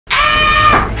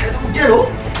get up.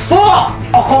 Fuck!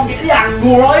 I can't get the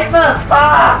angle right, man.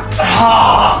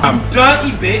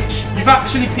 Dirty bitch. You've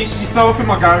actually pissed yourself in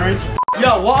my garage.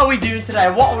 Yo, what are we doing today?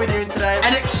 What are we doing today?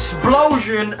 An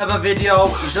explosion of a video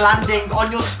is landing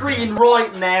on your screen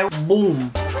right now.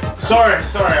 Boom. Sorry,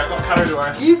 I got carried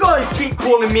away. You guys keep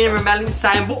calling me and Ramel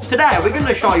insane, but today we're going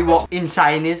to show you what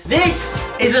insane is. This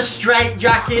is a straight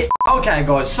jacket. Okay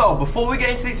guys, so before we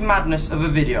get into this madness of a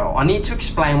video, I need to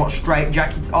explain what straight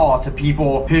jackets are to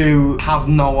people who have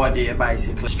no idea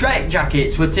basically. Straight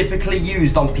jackets were typically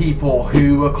used on people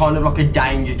who were kind of like a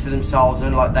danger to themselves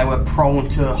and like they were prone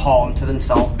to harm to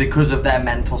themselves because of their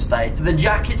mental state. The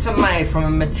jackets are made from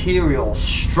a material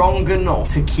strong enough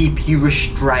to keep you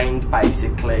restrained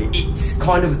basically. It's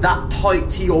kind of that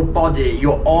tight to your body.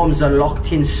 Your arms are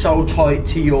locked in so tight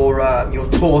to your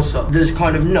torso. There's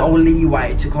kind of no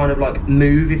leeway to kind of like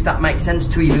move, if that makes sense,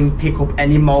 to even pick up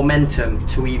any momentum,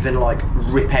 to even like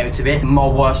rip out of it. My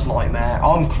worst nightmare.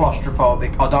 I'm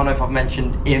claustrophobic. I don't know if I've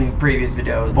mentioned in previous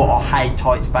videos, but I hate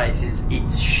tight spaces.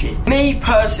 It's shit. Me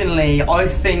personally, I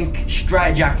think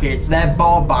straight jackets, they're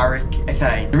barbaric,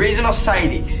 okay? The reason I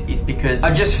say this is because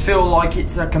I just feel like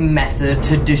it's like a method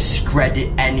to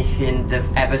discredit anything they've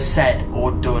ever said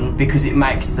or done, because it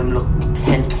makes them look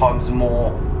 10 times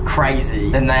more crazy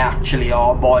than they actually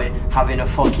are by having a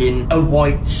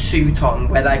white suit on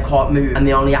where they can't move and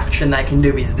the only action they can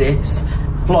do is this.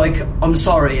 Like, I'm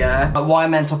sorry, yeah? Why are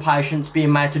mental patients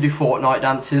being made to do Fortnite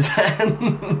dances?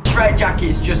 Straight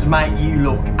jackets just make you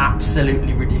look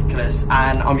absolutely ridiculous,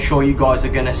 and I'm sure you guys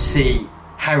are gonna see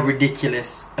how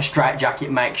ridiculous a straight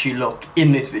jacket makes you look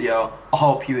in this video. I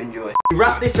hope you enjoy. You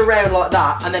wrap this around like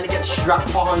that and then it gets strapped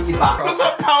behind your back. That's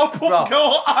a powerful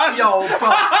girl. Yo,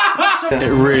 bro.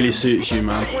 It really suits you,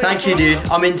 man. Thank you, dude.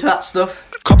 I'm into that stuff.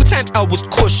 Couple times I was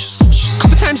cautious,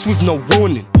 couple times with no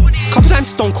warning, couple times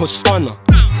Stone Cold Stunner,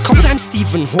 couple times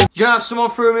Stephen Hawking. Do you know if someone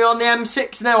threw me on the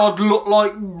M6 now, I'd look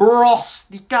like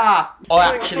Brostica.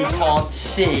 I actually can't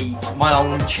see my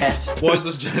own chest. Why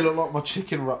does Jay look like my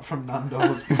chicken wrap from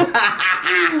Nando's? Do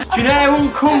you know how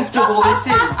uncomfortable this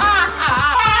is?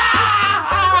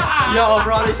 Yo,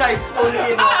 bro, this ain't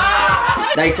funny.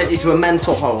 They sent you to a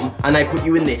mental home and they put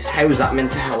you in this. How's that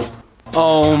meant to help?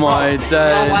 Oh my days.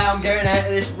 No way I'm getting out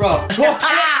of this, bro. Nah!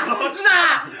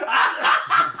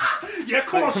 Yeah,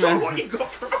 come on, show what you got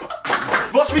from.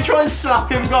 Watch me try and slap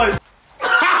him, guys.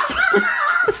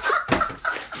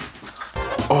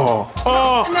 Oh.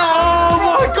 No!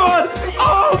 Oh my god!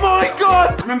 Oh my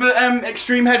god! Remember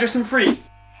Extreme Hairdressing Free?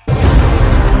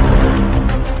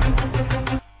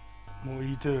 What are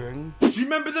you doing? Do you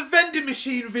remember the vending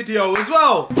machine video as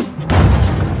well?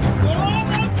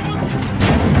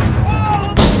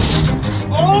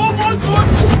 Oh my god!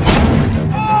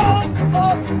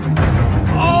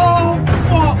 Oh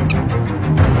fuck!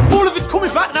 All of it's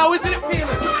coming back now, isn't it,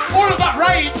 feeling? All of that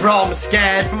rain! Bro, I'm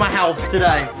scared for my health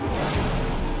today.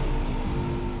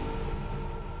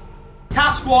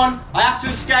 Task 1, I have to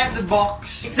escape the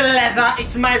box. It's a leather,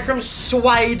 it's made from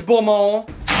suede bumhole.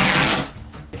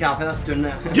 Okay, I think that's done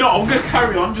now. Yo, I'm gonna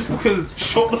carry on just because.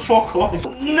 Shut the fuck up.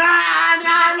 No,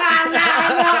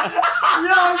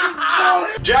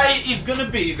 Jay is gonna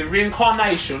be the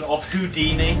reincarnation of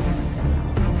Houdini.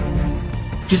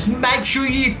 just make sure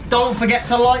you don't forget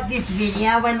to like this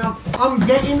video when I'm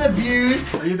getting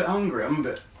abused. Are you a bit hungry? I'm a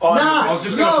bit. Oh, Nah, I was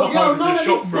just gonna pop over to the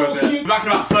shop for a bit. bullshit. We're back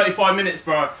in about 35 minutes,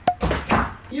 bro.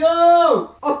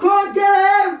 Yo! I can't get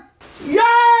out!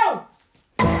 Yo!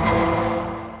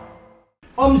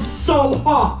 I'm so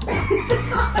hot!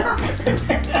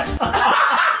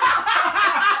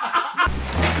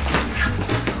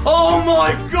 Oh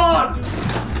my god!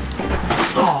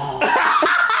 Oh.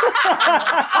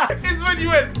 It's when you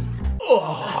went.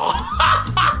 Oh.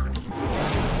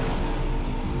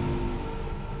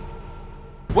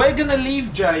 We're gonna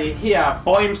leave Jay here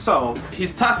by himself.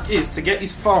 His task is to get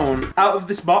his phone out of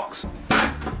this box.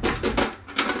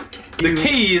 The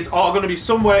keys are gonna be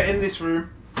somewhere in this room.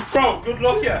 Bro, good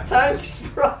luck, yeah. Thanks,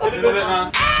 bro. See you in a bit,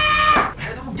 man.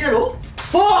 I don't get up.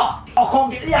 Fuck! I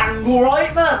can't get the angle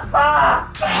right, man.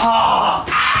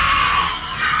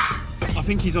 I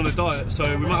think he's on a diet, so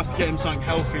we might have to get him something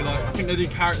healthy. Like, I think they do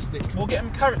carrot sticks. We'll get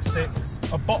him carrot sticks,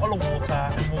 a bottle of water,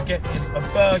 and we'll get him a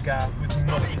burger with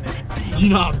nothing in it. Do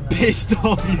you know how pissed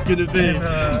off he's gonna be?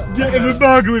 Get him a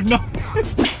burger with nothing.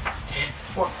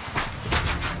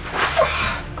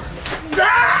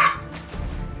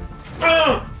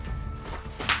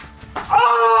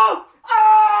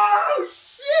 Oh,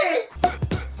 shit!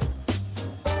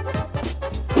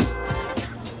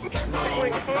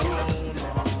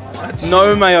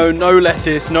 No mayo, no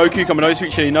lettuce, no cucumber, no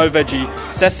sweet chili, no veggie,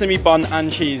 sesame bun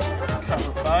and cheese.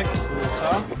 Carrot bag,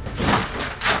 water.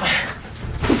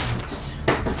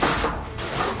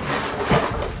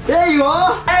 there you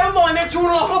are. How am I meant to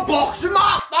unlock a box with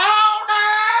my phone?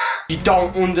 You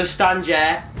don't understand,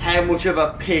 yeah, how much of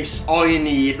a piss I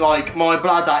need. Like, my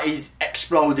bladder is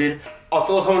exploding. I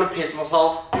feel like I'm gonna piss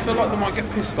myself. I feel like they might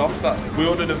get pissed off that we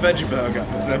ordered a veggie burger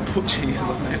but then put cheese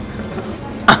on it.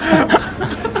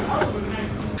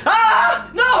 Ah!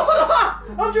 No!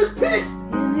 I'm just pissed!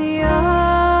 In the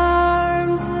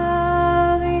arms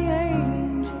of the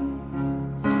angel,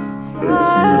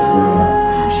 fly.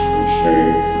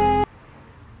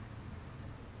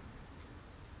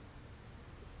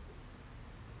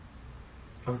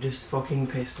 I've just fucking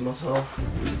pissed myself.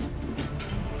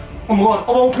 Oh my god, I've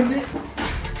opened it!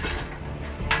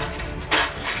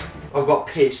 I've got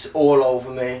piss all over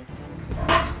me.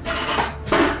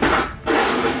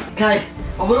 Okay,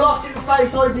 I've unlocked it with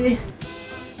Face ID.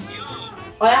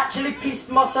 I actually pissed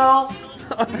myself.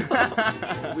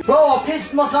 Bro, I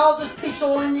pissed myself. There's piss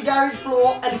all in your garage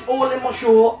floor and it's all in my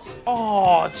shorts.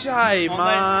 Oh, Jay,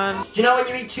 man. Do you know when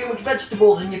you eat too much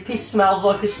vegetables and your piss smells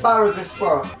like asparagus,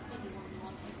 bro?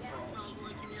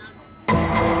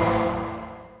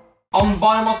 I'm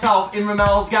by myself in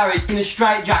Ramel's garage in a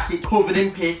straitjacket covered in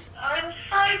piss. I'm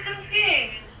so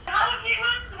confused. How did you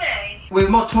answer me? With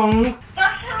my tongue.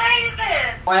 That's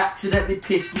amazing. I accidentally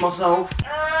pissed myself.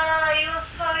 You're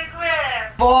so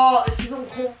grim. Oh, this is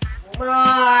uncomfortable,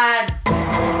 man.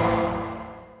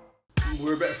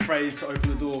 We're a bit afraid to open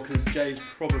the door because Jay's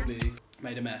probably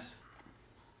made a mess.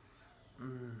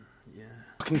 Yeah.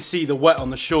 I can see the wet on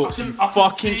the shorts, you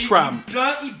fucking tramp. You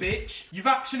dirty bitch. You've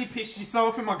actually pissed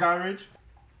yourself in my garage.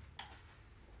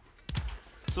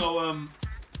 So,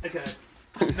 okay.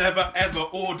 I've never ever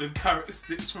ordered carrot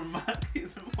sticks from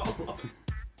Maggie's in my life.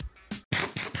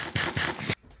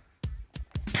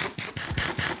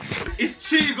 It's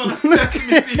cheese on a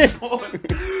sesame seed bun.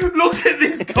 Look at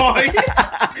this guy.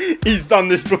 He's done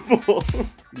this before.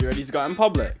 You ready to go out in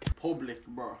public? Public,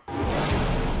 bro.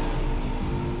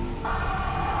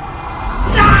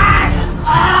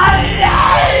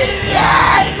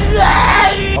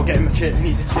 I'll get him a chip. He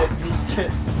needs a chip. He needs a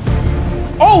chip.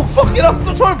 Oh, fuck it! I'm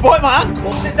still trying to bite my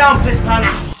ankle. Sit down, piss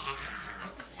pants.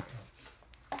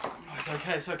 Oh, it's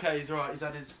okay. It's okay. He's alright. He's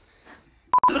had his.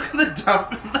 Look at the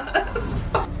dampness.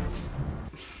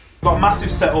 Got a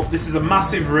massive setup. This is a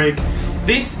massive rig.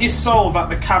 This is so that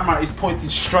the camera is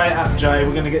pointed straight at Jay.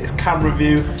 We're gonna get his camera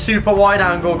view. Super wide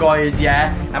angle, guys,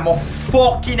 yeah. And my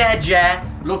fucking head, yeah,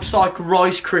 looks like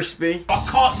Rice Krispie. I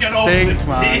can't get over this,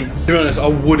 man. To be honest, I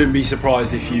wouldn't be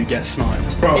surprised if you get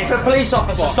sniped. Bro. If a police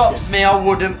officer stops me, I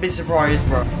wouldn't be surprised,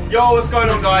 bro. Yo, what's going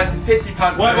on, guys? It's Pissy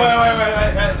Pants. Wait.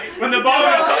 When the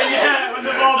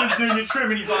barber's doing your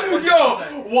trim and he's like, yo,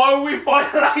 why are we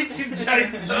violating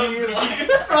Jay's terms? Bro, you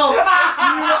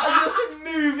are just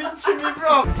moving to me,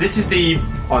 bro. This is the.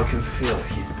 I can feel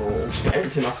his balls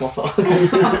bouncing off my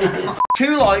thigh.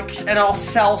 2 likes and I'll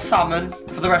sell salmon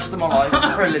for the rest of my life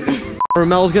for a living.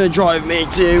 Ramel's gonna drive me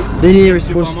to the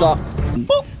nearest bus stop.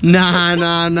 Nah.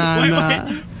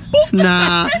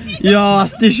 Nah. Yo,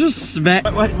 that's disrespect.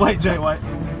 Wait, Jay, wait.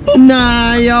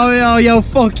 Nah, yo,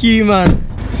 fuck you, man.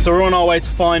 So we're on our way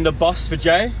to find a bus for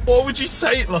Jay. What would you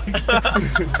say it like that?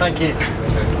 Thank you.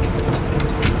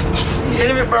 See you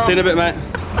in a bit, bro. See you in a bit, mate.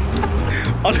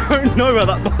 I don't know where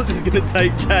that bus is gonna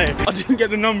take Jay. I didn't get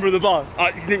the number of the bus.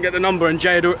 I didn't get the number and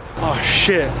Jay had a... Oh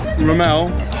shit. Ramel,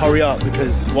 hurry up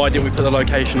because why didn't we put the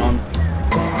location on?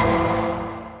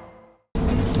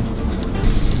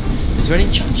 Is there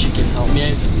any chance you can help me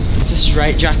out? It's a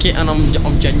straitjacket and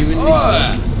I'm genuinely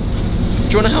stuck.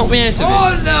 Do you want to help me out of it?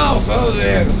 Oh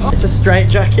no, It's a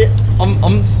straitjacket.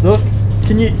 I'm stuck.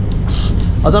 Can you...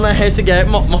 I don't know how to get it.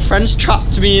 My friend's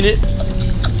trapped me in it.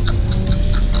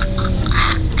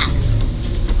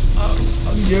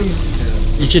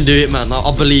 You can do it, man.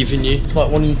 I believe in you. It's like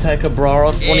when you take a bra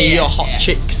off, one of your hot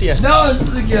chicks, yeah. No, it's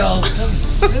the girls.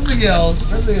 It's the girls.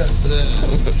 It's the girls.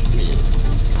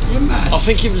 You're mad. I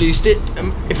think you've loosed it.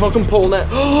 If I can pull that.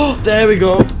 Oh, there we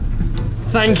go.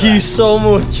 Thank you so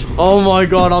much. Oh my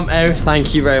god, I'm out.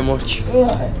 Thank you very much.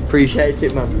 Appreciate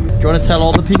it, man. Do you want to tell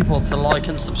all the people to like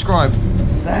and subscribe?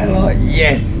 Say like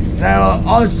yes. Say like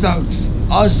awesome.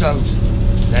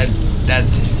 That's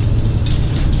it.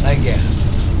 Thank you.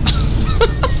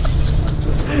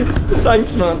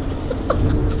 Thanks, man.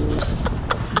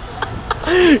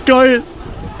 Guys,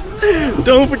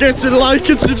 don't forget to like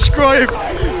and subscribe.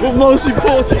 But most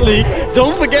importantly,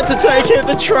 don't forget to take out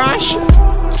the trash.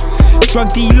 Drug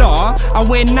dealer, I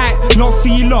wear night, not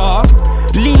feeler.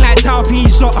 Lean like Tao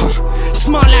Pizza,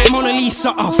 smart like Mona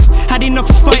Lisa. Had enough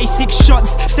of 36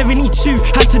 shots, 72,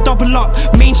 had to double up.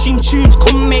 Mainstream tunes,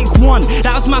 couldn't make one.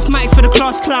 That was mathematics for the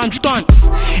class clown dunce.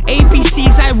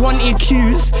 ABCs I wanted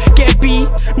cues. Get a B,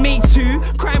 make two,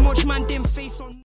 cry and watch man dim face on.